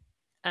second.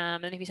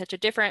 And if you touch a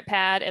different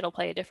pad, it'll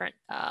play a different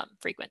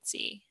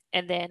frequency.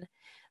 And then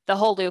the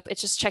whole loop,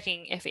 it's just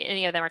checking if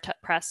any of them are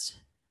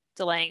pressed,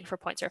 delaying for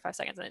 0.05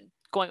 seconds, and then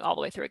going all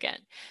the way through again.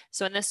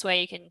 So in this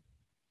way, you can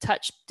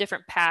touch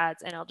different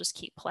pads, and it'll just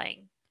keep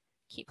playing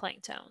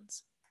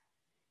tones.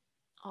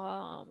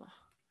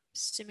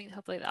 Assuming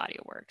hopefully the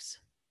audio works.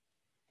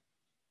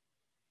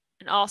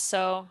 And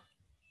also,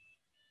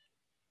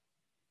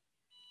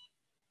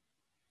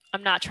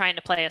 I'm not trying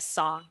to play a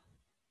song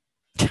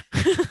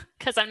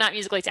because I'm not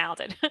musically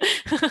talented.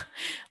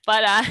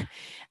 But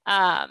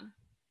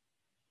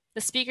the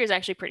speaker is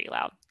actually pretty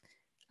loud.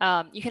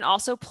 You can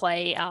also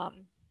play,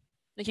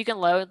 like you can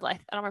load,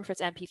 like I don't remember if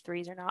it's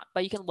MP3s or not,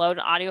 but you can load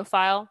an audio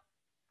file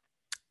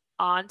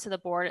onto the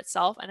board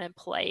itself and then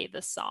play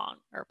the song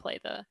or play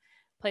the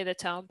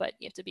tone, but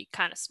you have to be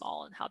kind of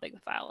small in how big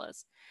the file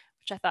is,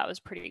 which I thought was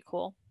pretty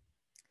cool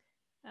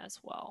as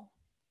well.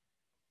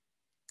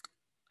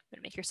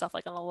 Make yourself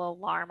like a little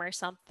alarm or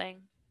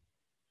something.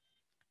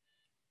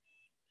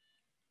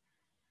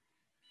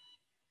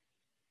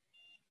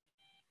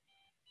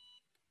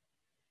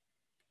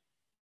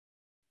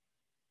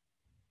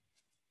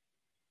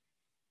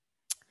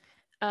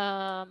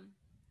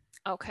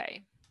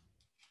 Okay.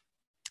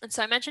 And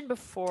so I mentioned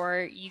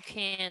before, you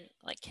can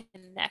like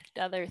connect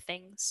other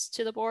things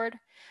to the board.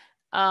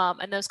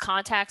 And those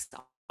contacts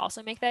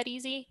also make that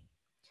easy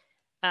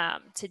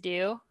to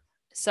do.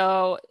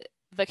 So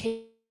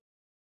the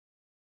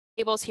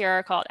cables here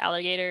are called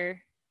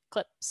alligator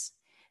clips,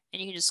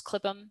 and you can just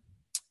clip them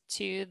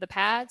to the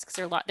pads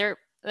because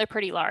they're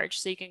pretty large.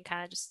 So you can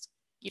kind of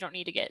you don't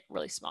need to get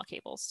really small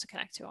cables to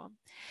connect to them.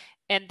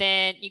 And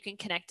then you can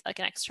connect like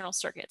an external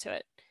circuit to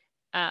it.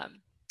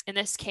 In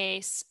this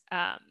case,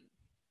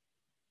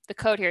 the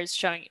code here is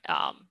showing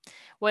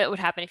what would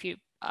happen if you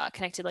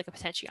connected like a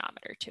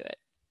potentiometer to it.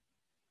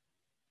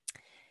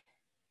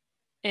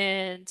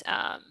 And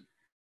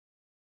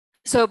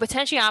so a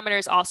potentiometer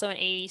is also an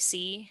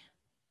ADC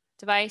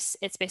device.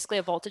 It's basically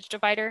a voltage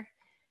divider.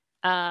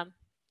 So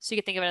you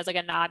can think of it as like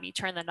a knob. You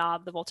turn the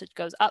knob, the voltage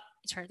goes up.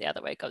 You turn it the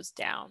other way, it goes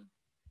down.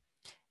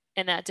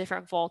 And that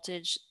different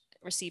voltage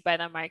received by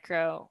the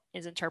micro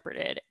is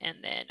interpreted, and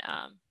then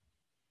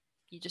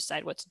you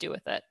decide what to do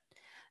with it.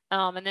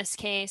 In this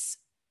case,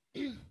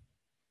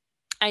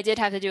 I did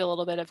have to do a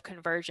little bit of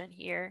conversion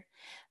here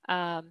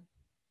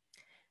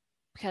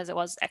because it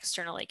was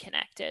externally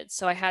connected.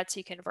 So I had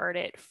to convert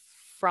it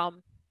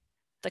from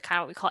the kind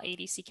of what we call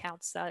ADC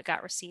counts that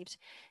got received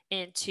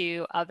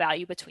into a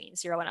value between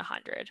 0 and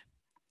 100.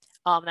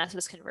 That's what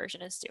this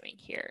conversion is doing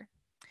here.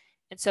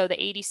 And so the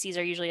ADCs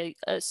are usually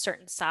a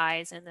certain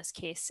size. In this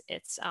case,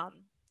 it's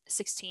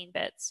 16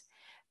 bits.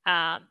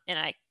 And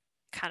I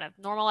kind of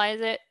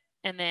normalize it,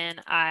 and then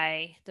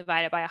I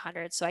divide it by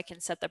 100 so I can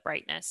set the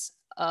brightness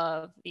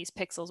of these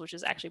pixels, which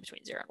is actually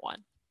between 0 and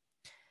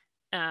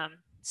 1.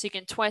 So you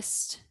can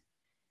twist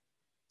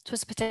a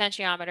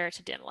potentiometer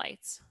to dim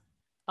lights.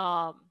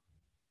 So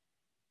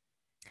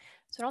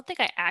I don't think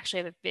I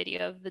actually have a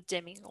video of the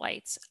dimming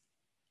lights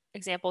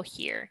example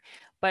here,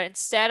 but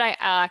instead I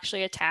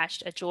actually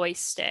attached a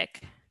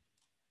joystick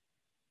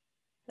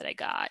that I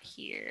got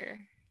here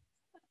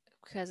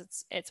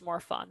because it's more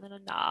fun than a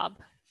knob.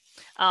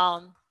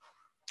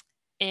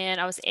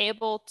 And I was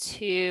able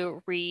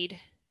to read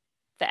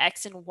the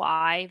X and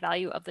Y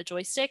value of the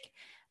joystick.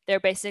 They're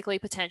basically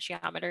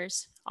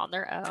potentiometers on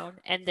their own.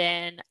 And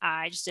then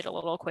I just did a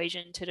little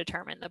equation to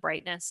determine the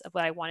brightness of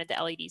what I wanted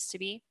the LEDs to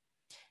be.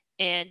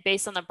 And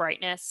based on the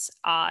brightness,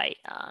 I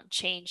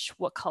changed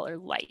what color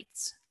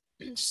lights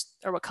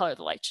or what color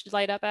the light should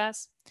light up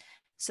as.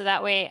 So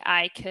that way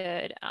I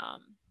could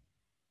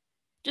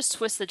just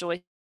twist the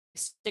joystick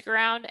joystick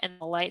around, and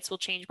the lights will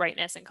change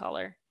brightness and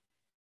color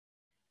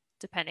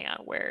depending on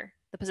where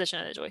the position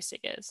of the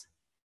joystick is.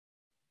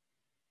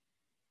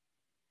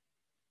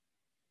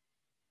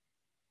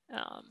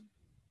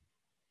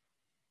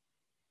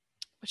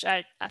 Which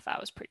I thought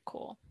was pretty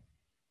cool.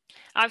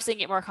 Obviously, you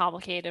can get more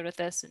complicated with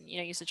this and,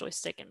 use a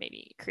joystick and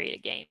maybe create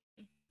a game.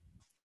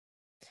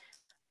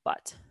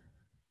 But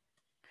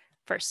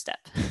first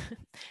step,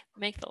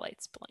 make the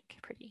lights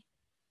blink pretty.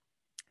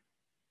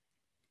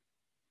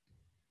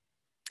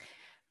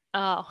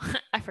 Oh,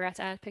 I forgot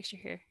to add a picture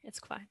here. It's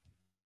fine.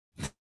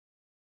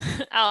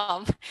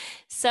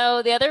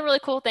 So the other really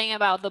cool thing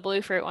about the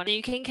Bluefruit one,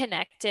 you can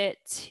connect it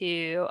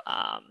to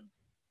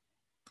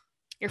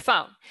your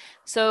phone.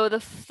 So the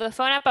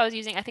phone app I was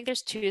using, I think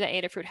there's two that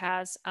Adafruit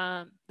has.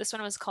 This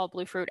one was called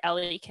Bluefruit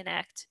LED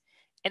Connect,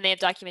 and they have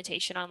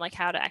documentation on like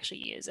how to actually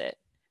use it.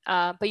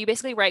 But you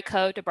basically write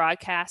code to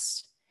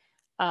broadcast,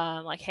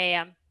 like, hey,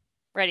 I'm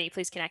ready,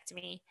 please connect to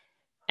me.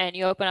 And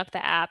you open up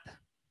the app,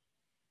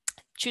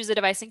 choose the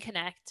device and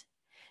connect.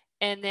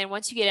 And then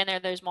once you get in there,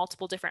 there's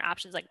multiple different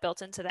options like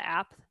built into the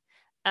app.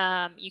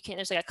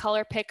 There's like a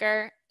color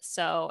picker.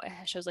 So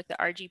it shows like the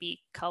RGB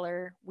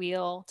color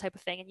wheel type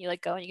of thing. And you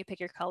like go and you can pick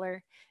your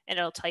color and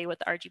it'll tell you what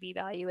the RGB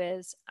value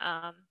is.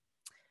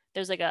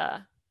 There's like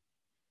a,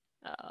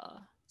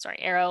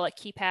 arrow, like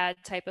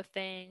keypad type of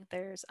thing.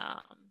 There's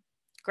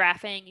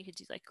graphing. You could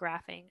do like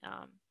graphing,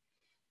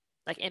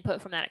 like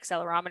input from that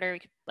accelerometer. You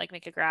could like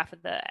make a graph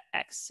of the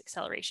X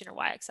acceleration or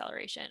Y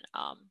acceleration.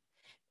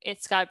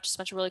 It's got just a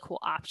bunch of really cool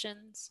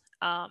options.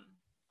 Yeah,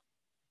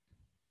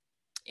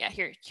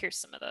 here's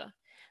some of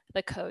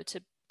the code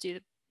to do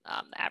the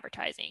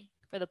advertising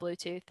for the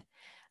Bluetooth.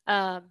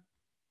 But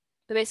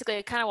basically,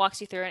 it kind of walks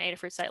you through an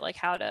Adafruit site like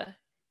how to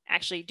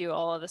actually do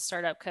all of the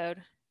startup code,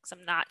 because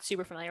I'm not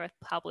super familiar with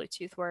how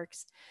Bluetooth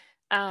works.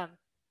 But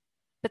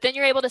then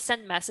you're able to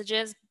send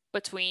messages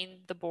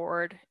between the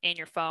board and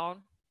your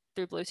phone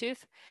through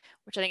Bluetooth,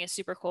 which I think is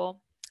super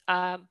cool.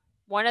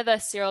 One of the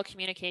serial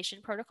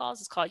communication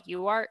protocols is called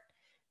UART,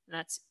 and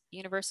that's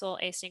Universal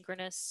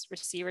Asynchronous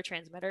Receiver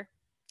Transmitter.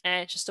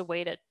 And it's just a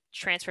way to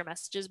transfer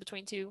messages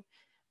between two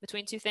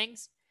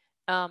things.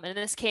 And in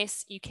this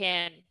case, you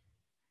can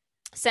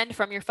send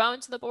from your phone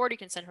to the board. You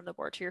can send from the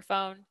board to your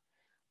phone.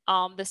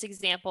 This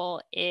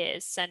example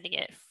is sending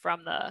it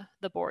from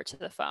the board to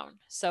the phone.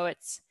 So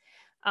it's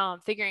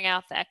figuring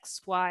out the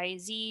X, Y,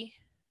 Z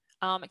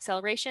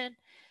acceleration,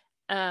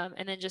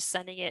 and then just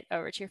sending it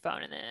over to your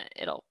phone, and then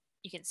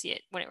you can see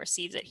it when it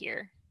receives it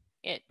here.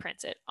 It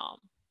prints it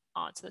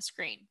onto the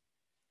screen.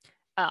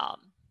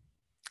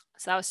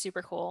 So that was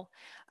super cool.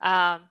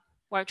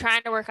 What I'm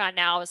trying to work on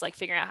now is like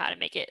figuring out how to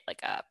make it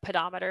like a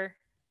pedometer,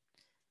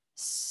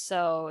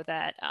 so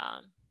that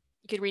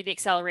you could read the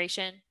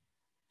acceleration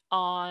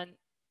on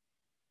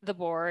the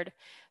board,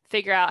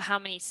 figure out how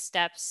many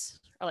steps,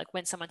 or like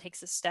when someone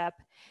takes a step,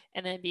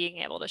 and then being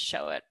able to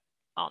show it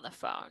on the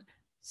phone.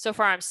 So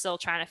far, I'm still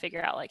trying to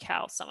figure out like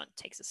how someone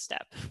takes a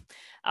step.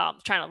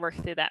 Trying to work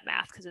through that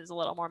math because it's a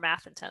little more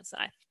math intense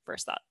than I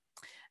first thought.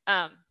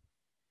 But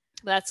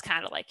that's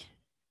kind of like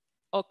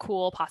a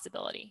cool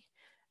possibility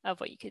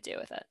of what you could do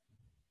with it.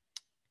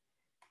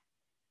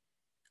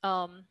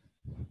 So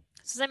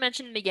as I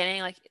mentioned in the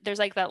beginning, like there's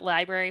like that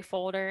library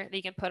folder that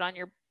you can put on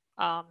your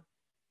on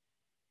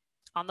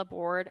the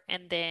board,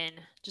 and then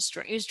just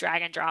use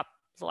drag and drop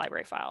the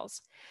library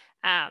files.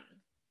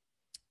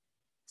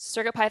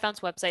 CircuitPython's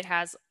website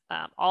has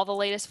all the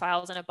latest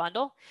files in a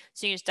bundle.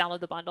 So you just download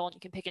the bundle and you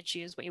can pick and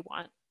choose what you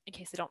want in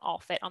case they don't all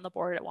fit on the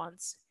board at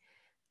once.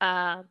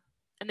 And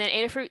then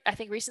Adafruit, I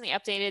think, recently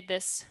updated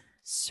this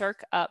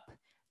CircUp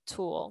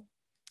tool,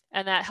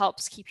 and that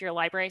helps keep your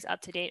libraries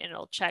up to date, and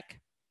it'll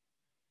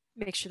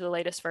make sure the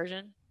latest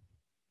version.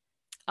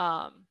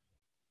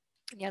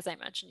 As I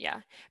mentioned,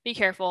 yeah, be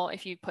careful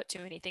if you put too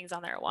many things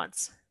on there at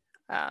once.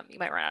 You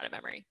might run out of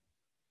memory.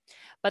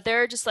 But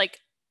there are just like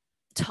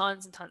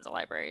tons and tons of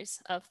libraries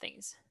of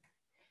things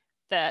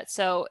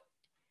so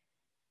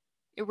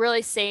it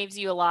really saves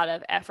you a lot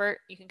of effort.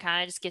 You can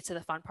kind of just get to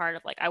the fun part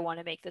of like, I want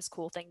to make this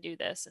cool thing do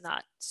this, and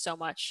not so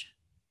much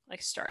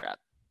like startup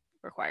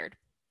required.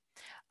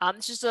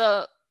 It's just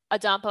a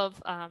dump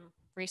of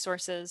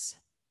resources.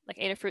 Like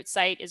Adafruit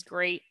site is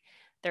great.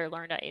 Their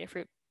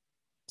learn.adafruit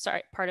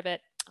part of it.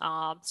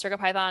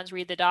 CircuitPython's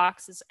Read the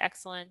Docs is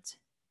excellent.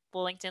 The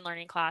LinkedIn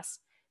Learning class,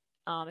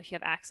 if you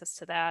have access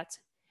to that.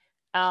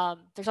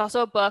 There's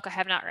also a book. I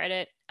have not read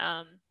it,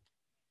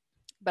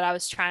 but I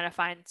was trying to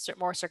find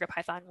more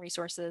CircuitPython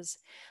resources.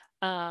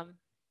 And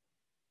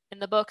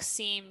the book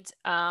seemed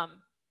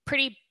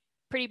pretty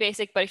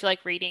basic, but if you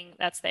like reading,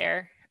 that's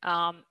there.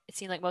 It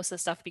seemed like most of the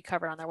stuff would be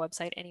covered on their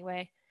website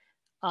anyway.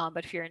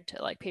 But if you're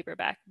into like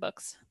paperback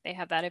books, they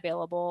have that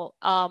available.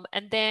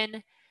 And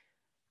then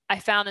I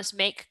found this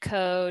make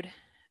code,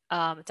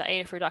 it's at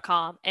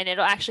adafruit.com, and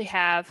it'll actually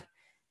have,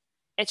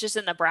 it's just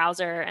in the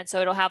browser. And so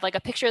it'll have like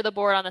a picture of the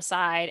board on the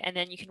side, and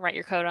then you can write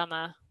your code on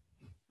the,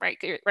 write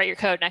your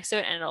code next to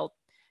it, and it'll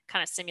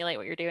kind of simulate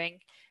what you're doing. And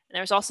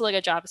there's also like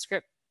a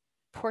JavaScript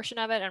portion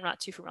of it. I'm not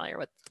too familiar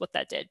with what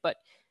that did, but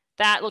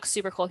that looks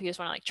super cool if you just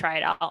want to like try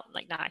it out and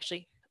like not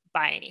actually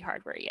buy any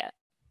hardware yet.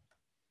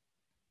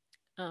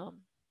 Let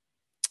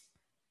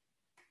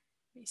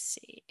me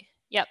see.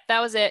 Yep, that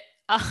was it.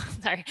 Oh,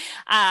 sorry.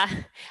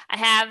 I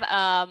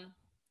have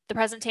the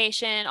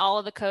presentation, all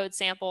of the code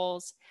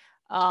samples,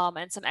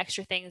 and some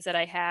extra things that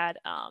I had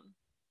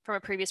from a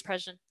previous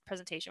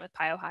presentation with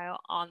PyOhio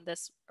on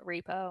this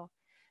repo.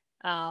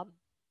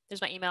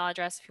 There's my email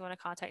address if you want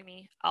to contact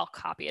me. I'll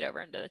copy it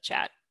over into the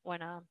chat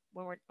when I'm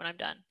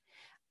done.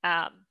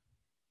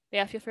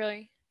 Yeah, feel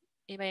free.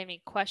 Anybody have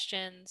any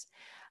questions?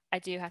 I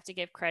do have to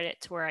give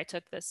credit to where I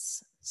took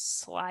this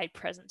slide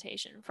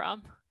presentation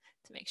from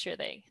to make sure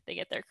they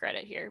get their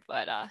credit here.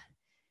 But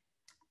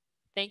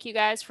thank you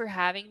guys for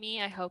having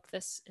me. I hope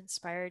this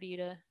inspired you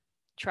to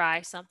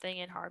try something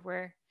in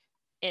hardware.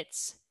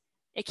 It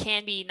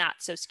can be not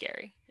so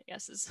scary, I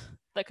guess is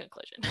the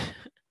conclusion.